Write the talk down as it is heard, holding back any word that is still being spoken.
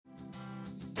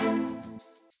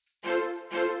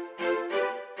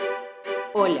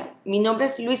Hola, mi nombre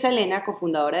es Luisa Elena,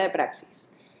 cofundadora de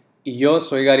Praxis. Y yo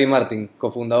soy Gary Martin,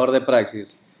 cofundador de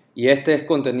Praxis, y este es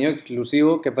contenido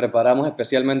exclusivo que preparamos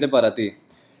especialmente para ti.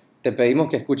 Te pedimos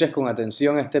que escuches con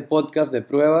atención este podcast de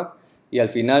prueba y al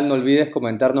final no olvides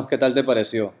comentarnos qué tal te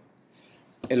pareció.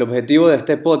 El objetivo de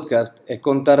este podcast es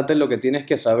contarte lo que tienes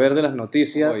que saber de las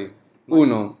noticias. Hoy.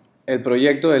 1. El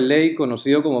proyecto de ley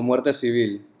conocido como muerte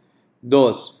civil.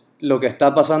 2. Lo que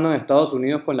está pasando en Estados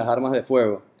Unidos con las armas de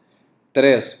fuego.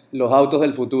 3. Los autos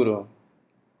del futuro.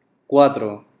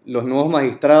 4. Los nuevos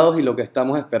magistrados y lo que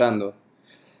estamos esperando.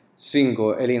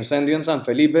 5. El incendio en San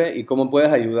Felipe y cómo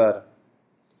puedes ayudar.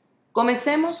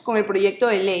 Comencemos con el proyecto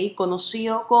de ley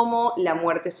conocido como la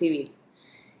muerte civil,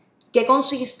 que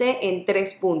consiste en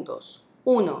 3 puntos.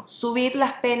 1. Subir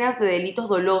las penas de delitos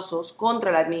dolosos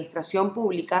contra la administración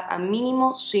pública a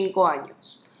mínimo 5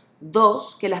 años.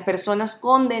 2. Que las personas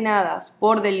condenadas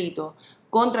por delito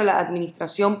contra la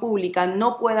administración pública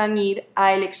no puedan ir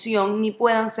a elección ni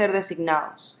puedan ser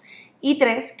designados. Y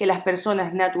 3. Que las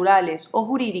personas naturales o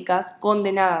jurídicas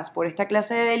condenadas por esta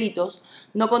clase de delitos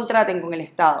no contraten con el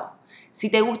Estado. Si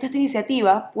te gusta esta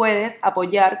iniciativa, puedes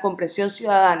apoyar con presión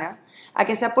ciudadana a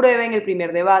que se apruebe en el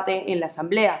primer debate en la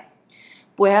Asamblea.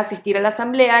 Puedes asistir a la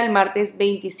Asamblea el martes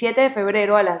 27 de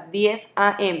febrero a las 10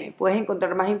 a.m. Puedes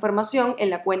encontrar más información en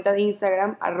la cuenta de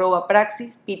Instagram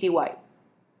 @praxispty.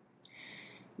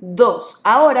 2.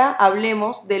 Ahora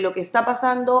hablemos de lo que está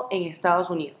pasando en Estados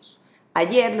Unidos.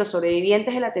 Ayer, los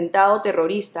sobrevivientes del atentado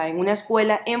terrorista en una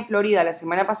escuela en Florida la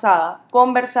semana pasada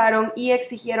conversaron y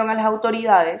exigieron a las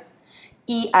autoridades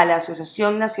y a la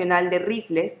Asociación Nacional de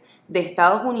Rifles de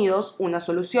Estados Unidos una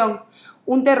solución.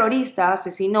 Un terrorista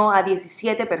asesinó a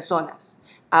 17 personas.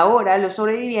 Ahora los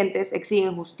sobrevivientes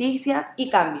exigen justicia y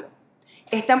cambio.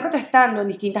 Están protestando en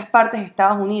distintas partes de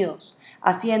Estados Unidos,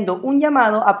 haciendo un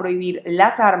llamado a prohibir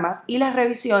las armas y las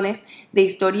revisiones de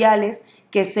historiales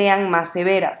que sean más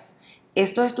severas.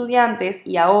 Estos estudiantes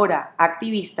y ahora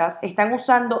activistas están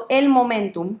usando el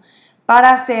momentum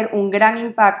para hacer un gran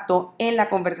impacto en la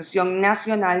conversación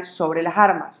nacional sobre las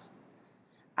armas.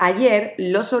 Ayer,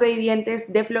 los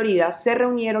sobrevivientes de Florida se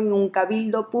reunieron en un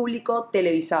cabildo público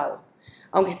televisado.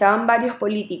 Aunque estaban varios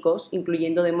políticos,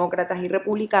 incluyendo demócratas y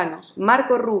republicanos,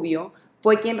 Marco Rubio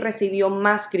fue quien recibió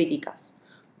más críticas.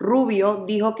 Rubio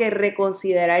dijo que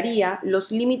reconsideraría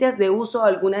los límites de uso de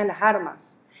algunas de las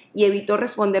armas y evitó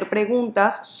responder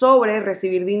preguntas sobre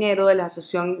recibir dinero de la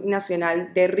Asociación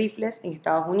Nacional de Rifles en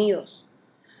Estados Unidos.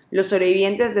 Los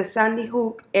sobrevivientes de Sandy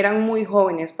Hook eran muy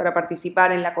jóvenes para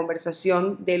participar en la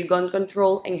conversación del gun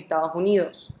control en Estados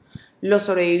Unidos. Los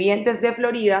sobrevivientes de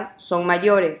Florida son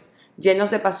mayores,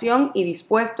 llenos de pasión y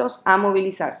dispuestos a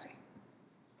movilizarse.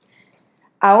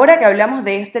 Ahora que hablamos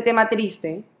de este tema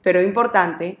triste, pero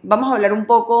importante, vamos a hablar un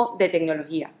poco de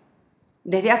tecnología.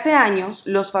 Desde hace años,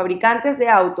 los fabricantes de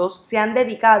autos se han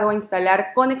dedicado a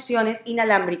instalar conexiones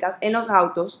inalámbricas en los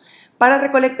autos para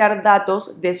recolectar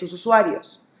datos de sus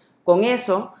usuarios. Con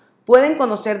eso, pueden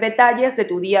conocer detalles de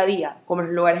tu día a día, como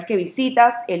los lugares que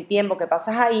visitas, el tiempo que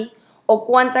pasas ahí o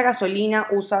cuánta gasolina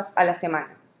usas a la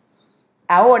semana.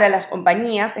 Ahora las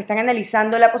compañías están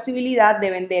analizando la posibilidad de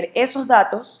vender esos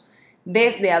datos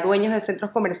desde a dueños de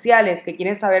centros comerciales que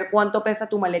quieren saber cuánto pesa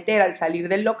tu maletera al salir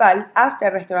del local hasta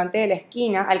el restaurante de la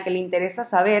esquina al que le interesa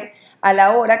saber a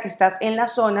la hora que estás en la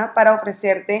zona para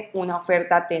ofrecerte una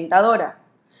oferta tentadora.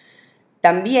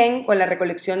 También con la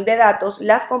recolección de datos,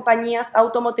 las compañías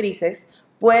automotrices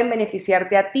pueden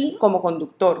beneficiarte a ti como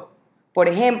conductor. Por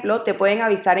ejemplo, te pueden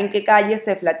avisar en qué calles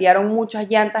se flatearon muchas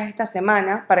llantas esta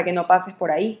semana para que no pases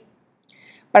por ahí.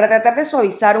 Para tratar de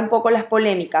suavizar un poco las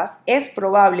polémicas, es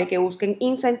probable que busquen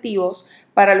incentivos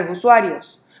para los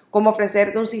usuarios, como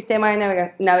ofrecerte un sistema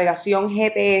de navegación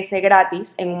GPS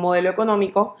gratis en un modelo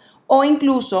económico o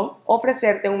incluso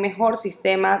ofrecerte un mejor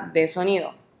sistema de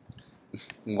sonido.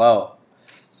 Wow,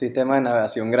 sistema de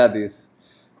navegación gratis.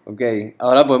 Ok,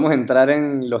 ahora podemos entrar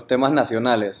en los temas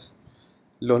nacionales.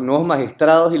 Los nuevos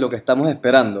magistrados y lo que estamos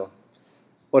esperando.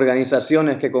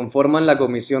 Organizaciones que conforman la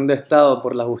Comisión de Estado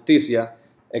por la Justicia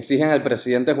exigen al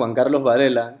presidente Juan Carlos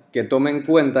Varela que tome en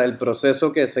cuenta el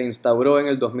proceso que se instauró en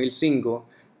el 2005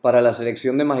 para la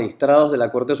selección de magistrados de la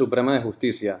Corte Suprema de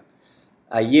Justicia.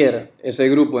 Ayer, ese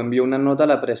grupo envió una nota a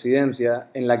la presidencia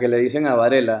en la que le dicen a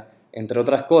Varela, entre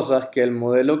otras cosas, que el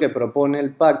modelo que propone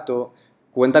el pacto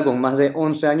cuenta con más de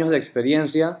 11 años de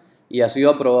experiencia y ha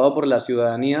sido aprobado por la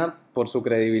ciudadanía por su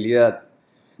credibilidad.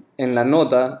 En la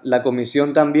nota, la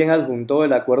comisión también adjuntó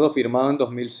el acuerdo firmado en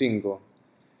 2005.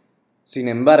 Sin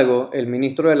embargo, el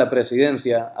ministro de la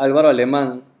Presidencia, Álvaro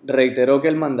Alemán, reiteró que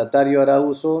el mandatario hará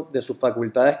uso de sus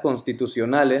facultades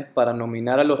constitucionales para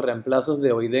nominar a los reemplazos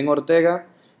de Oiden Ortega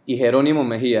y Jerónimo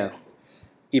Mejía,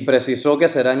 y precisó que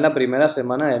será en la primera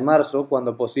semana de marzo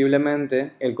cuando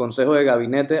posiblemente el Consejo de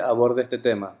Gabinete aborde este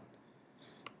tema.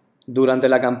 Durante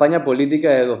la campaña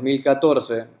política de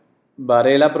 2014,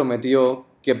 Varela prometió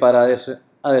que para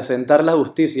adecentar la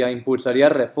justicia impulsaría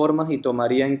reformas y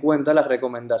tomaría en cuenta las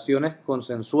recomendaciones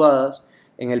consensuadas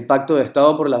en el Pacto de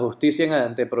Estado por la Justicia en el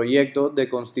anteproyecto de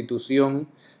Constitución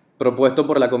propuesto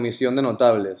por la Comisión de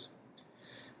Notables.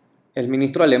 El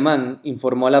ministro alemán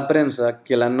informó a la prensa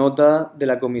que la nota de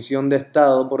la Comisión de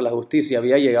Estado por la Justicia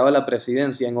había llegado a la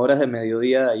presidencia en horas de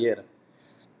mediodía de ayer.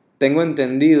 Tengo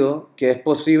entendido que es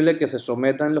posible que se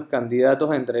sometan los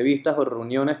candidatos a entrevistas o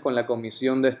reuniones con la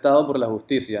Comisión de Estado por la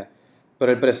Justicia,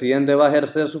 pero el presidente va a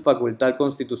ejercer su facultad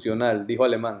constitucional, dijo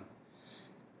Alemán.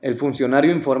 El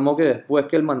funcionario informó que después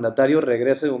que el mandatario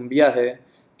regrese de un viaje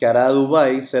que hará a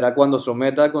Dubái, será cuando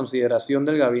someta a consideración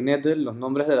del gabinete los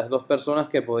nombres de las dos personas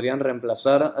que podrían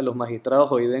reemplazar a los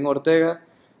magistrados Oiden Ortega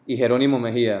y Jerónimo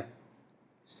Mejía.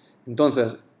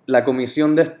 Entonces, la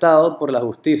Comisión de Estado por la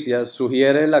Justicia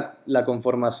sugiere la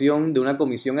conformación de una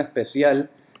comisión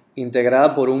especial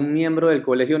integrada por un miembro del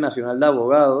Colegio Nacional de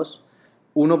Abogados,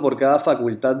 uno por cada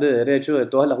facultad de derecho de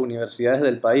todas las universidades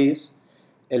del país,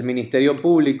 el Ministerio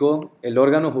Público, el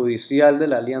órgano judicial de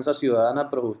la Alianza Ciudadana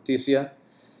Pro Justicia.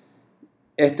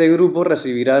 Este grupo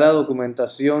recibirá la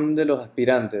documentación de los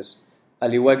aspirantes,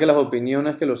 al igual que las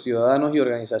opiniones que los ciudadanos y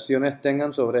organizaciones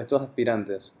tengan sobre estos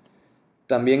aspirantes.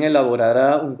 También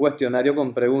elaborará un cuestionario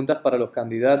con preguntas para los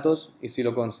candidatos y, si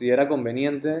lo considera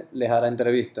conveniente, les hará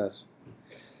entrevistas.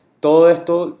 Todo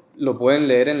esto lo pueden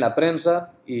leer en la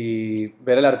prensa y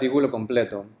ver el artículo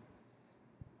completo.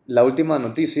 La última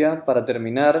noticia, para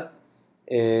terminar,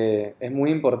 es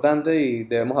muy importante y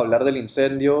debemos hablar del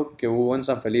incendio que hubo en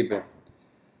San Felipe.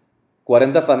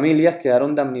 40 familias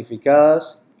quedaron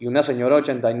damnificadas y una señora de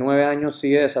 89 años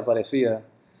sigue desaparecida.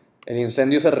 El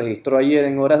incendio se registró ayer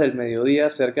en horas del mediodía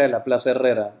cerca de la Plaza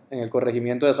Herrera, en el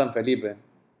corregimiento de San Felipe.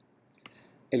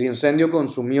 El incendio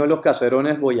consumió los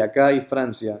caserones Boyacá y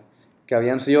Francia, que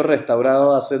habían sido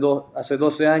restaurados hace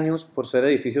 12 años por ser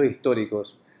edificios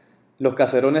históricos. Los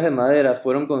caserones de madera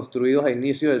fueron construidos a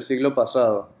inicio del siglo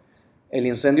pasado. El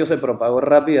incendio se propagó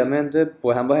rápidamente,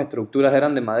 pues ambas estructuras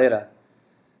eran de madera.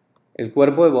 El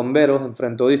cuerpo de bomberos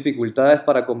enfrentó dificultades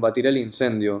para combatir el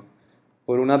incendio.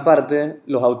 Por una parte,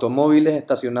 los automóviles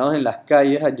estacionados en las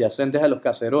calles adyacentes a los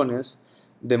caserones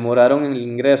demoraron el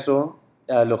ingreso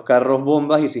a los carros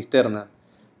bombas y cisternas.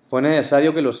 Fue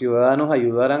necesario que los ciudadanos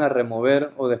ayudaran a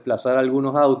remover o desplazar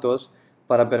algunos autos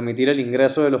para permitir el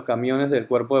ingreso de los camiones del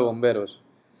cuerpo de bomberos.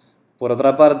 Por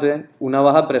otra parte, una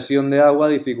baja presión de agua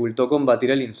dificultó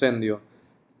combatir el incendio.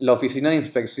 La Oficina de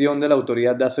Inspección de la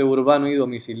Autoridad de Aseo Urbano y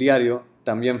Domiciliario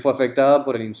también fue afectada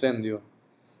por el incendio.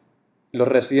 Los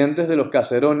residentes de los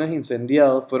caserones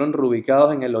incendiados fueron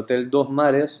reubicados en el Hotel Dos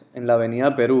Mares en la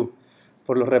Avenida Perú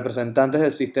por los representantes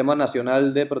del Sistema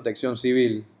Nacional de Protección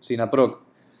Civil, SINAPROC.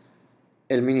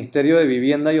 El Ministerio de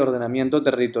Vivienda y Ordenamiento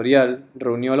Territorial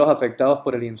reunió a los afectados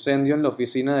por el incendio en la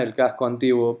oficina del casco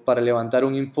antiguo para levantar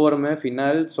un informe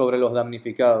final sobre los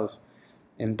damnificados.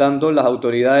 En tanto, las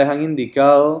autoridades han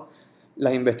indicado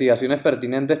las investigaciones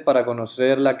pertinentes para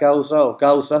conocer la causa o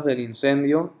causas del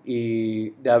incendio y,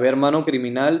 de haber mano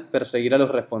criminal, perseguir a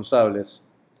los responsables.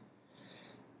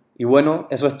 Y bueno,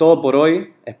 eso es todo por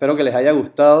hoy. Espero que les haya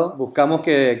gustado. Buscamos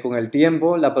que con el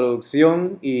tiempo la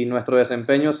producción y nuestro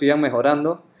desempeño sigan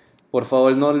mejorando. Por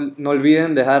favor, no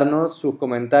olviden dejarnos sus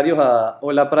comentarios a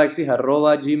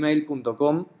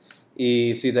holapraxis@gmail.com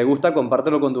y si te gusta,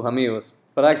 compártelo con tus amigos.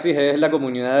 Praxis es la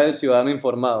comunidad del ciudadano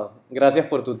informado. Gracias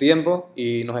por tu tiempo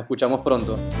y nos escuchamos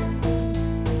pronto.